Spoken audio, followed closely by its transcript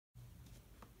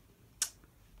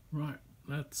Right,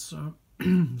 let's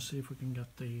see if we can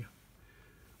get the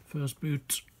first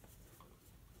boot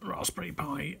Raspberry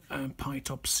Pi Pi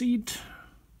Top CEED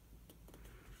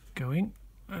going.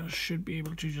 Should be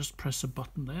able to just press a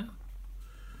button there.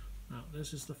 Now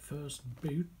this is the first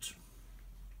boot.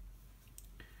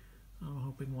 I'm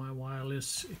hoping my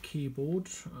wireless keyboard,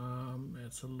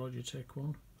 it's a Logitech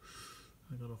one.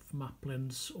 I got off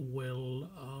Maplins will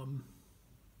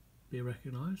be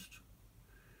recognised.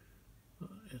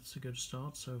 It's a good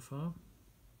start so far.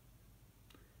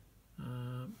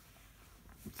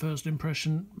 First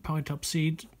impression, Pi Top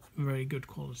CEED, very good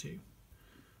quality.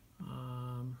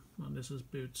 And this is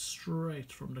boot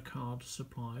straight from the card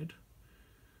supplied.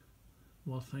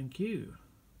 Well, thank you.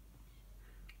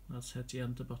 Let's hit the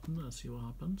enter button and see what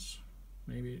happens.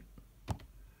 Maybe.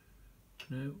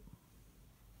 No.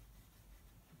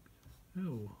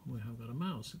 Oh, we have got a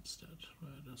mouse instead.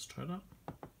 Right, let's try that.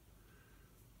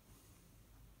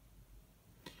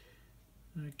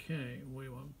 Okay, we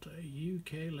want a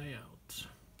UK layout.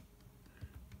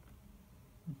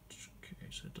 Okay,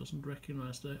 so it doesn't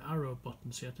recognize the arrow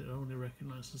buttons yet, it only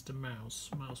recognizes the mouse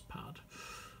pad.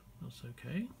 That's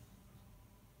okay.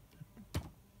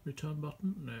 Return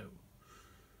button? No.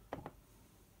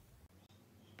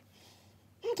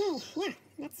 Okay, yeah,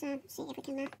 let's see if we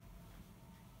can...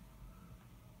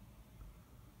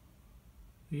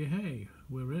 Yay,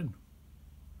 we're in.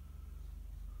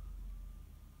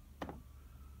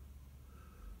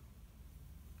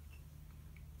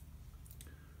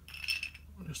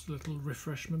 Just a little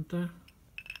refreshment there,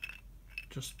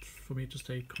 just for me to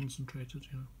stay concentrated,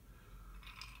 you know.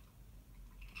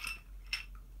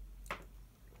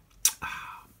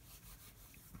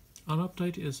 An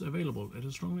update is available. It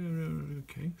is strongly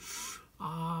okay.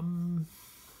 I'm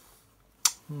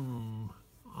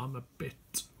a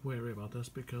bit wary about this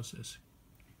because it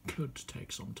could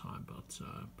take some time, but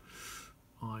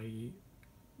I'm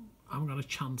gonna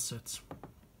chance it.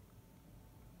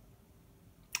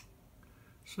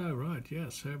 So right,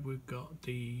 yes, here we've got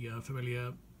the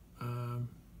familiar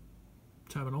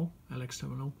terminal, LX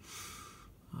terminal,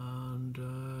 and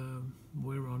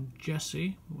we're on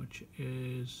Jesse, which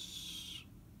is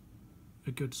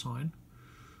a good sign.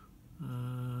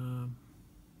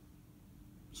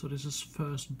 So this is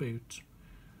first boot,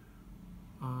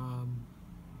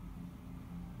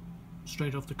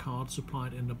 straight off the card,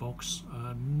 supplied in the box,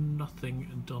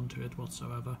 nothing done to it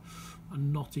whatsoever,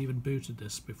 and not even booted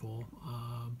this before,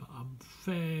 but I'm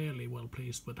fairly well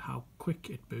pleased with how quick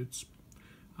it boots.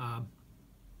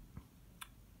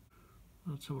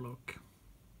 Let's have a look.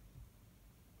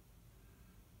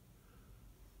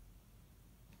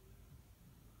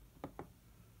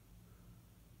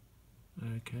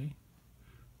 Okay.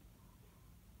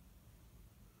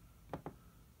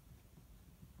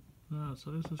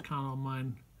 So this is kind of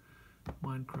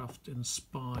Minecraft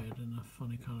inspired in a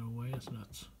funny kind of way, isn't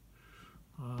it?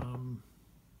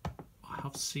 I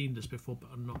have seen this before, but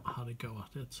I've not had a go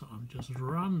at it, so I'm just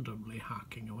randomly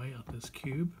hacking away at this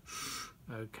cube.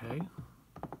 Okay.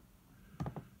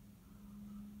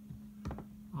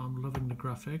 I'm loving the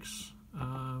graphics.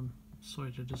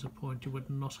 Sorry to disappoint you with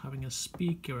not having a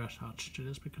speaker attached to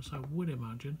this, because I would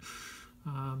imagine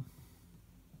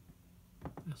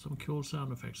there's some cool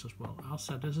sound effects as well. As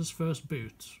said, this is first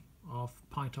boot of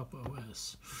Pi Top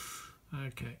OS.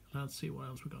 Okay, let's see what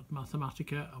else we got.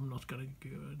 Mathematica, I'm not going to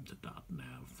go into that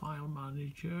now. File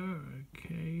manager,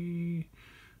 okay.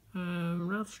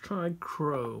 Let's try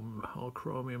Chrome, or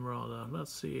Chromium rather.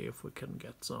 Let's see if we can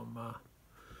get some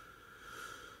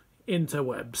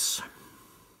interwebs.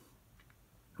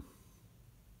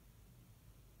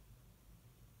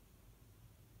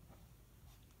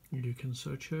 You can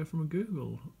search here from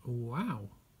Google. Wow.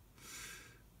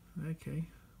 Okay,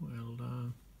 well,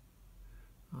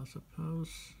 I suppose.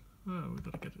 Oh, we've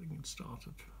got to get it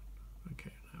started.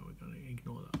 Okay, now we're going to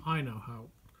ignore that. I know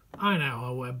how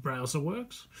a web browser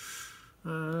works.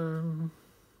 It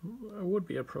would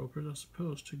be appropriate, I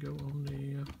suppose, to go on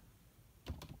the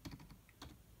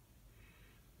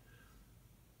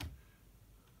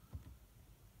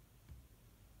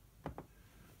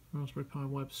Raspberry Pi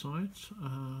website,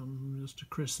 just to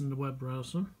christen the web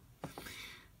browser.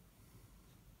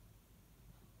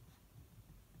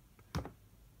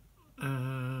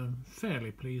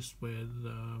 Fairly pleased with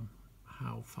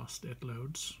how fast it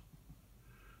loads.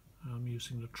 I'm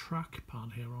using the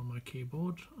trackpad here on my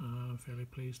keyboard. Fairly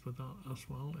pleased with that as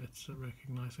well. It's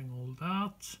recognizing all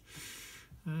that.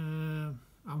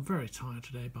 I'm very tired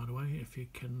today, by the way, if you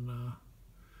can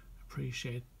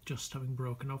appreciate just having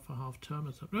broken up for half term.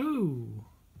 It's like, oh!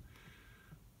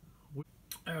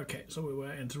 Okay, so we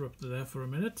were interrupted there for a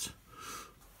minute.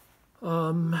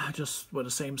 Just with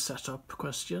the same setup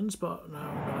questions, but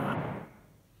now we're gonna...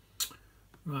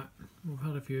 Right, we've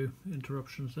had a few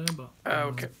interruptions there, but...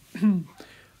 Okay.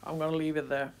 I'm going to leave it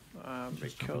there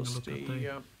because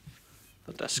the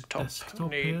desktop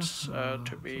needs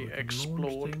to be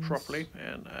explored properly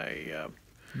in a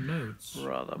notes.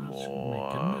 rather Let's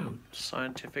more make a note.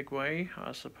 scientific way,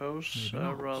 I suppose,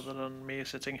 rather than me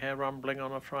sitting here rambling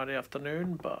on a Friday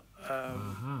afternoon. But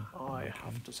I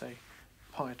have to say,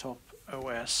 PyTop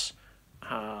OS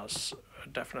has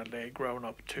definitely grown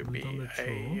up to be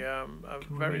a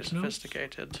very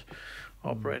sophisticated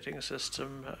operating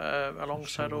system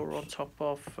alongside or on top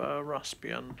of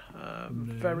Raspbian.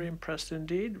 Very impressed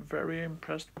indeed, very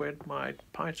impressed with my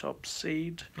PyTop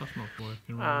CEED. That's not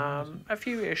working right. A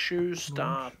few issues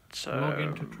that I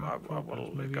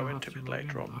will go I'll into have it to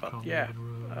later log in. on, I but can't yeah,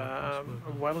 remember that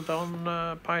password. well done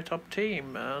PyTop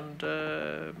team, and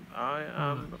I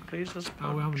am pleased as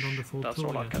punch. we haven't done the full That's tour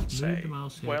all I yet. can Move say. the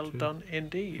mouse here Well to done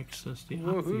indeed. access the app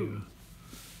Woohoo. viewer.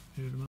 Move the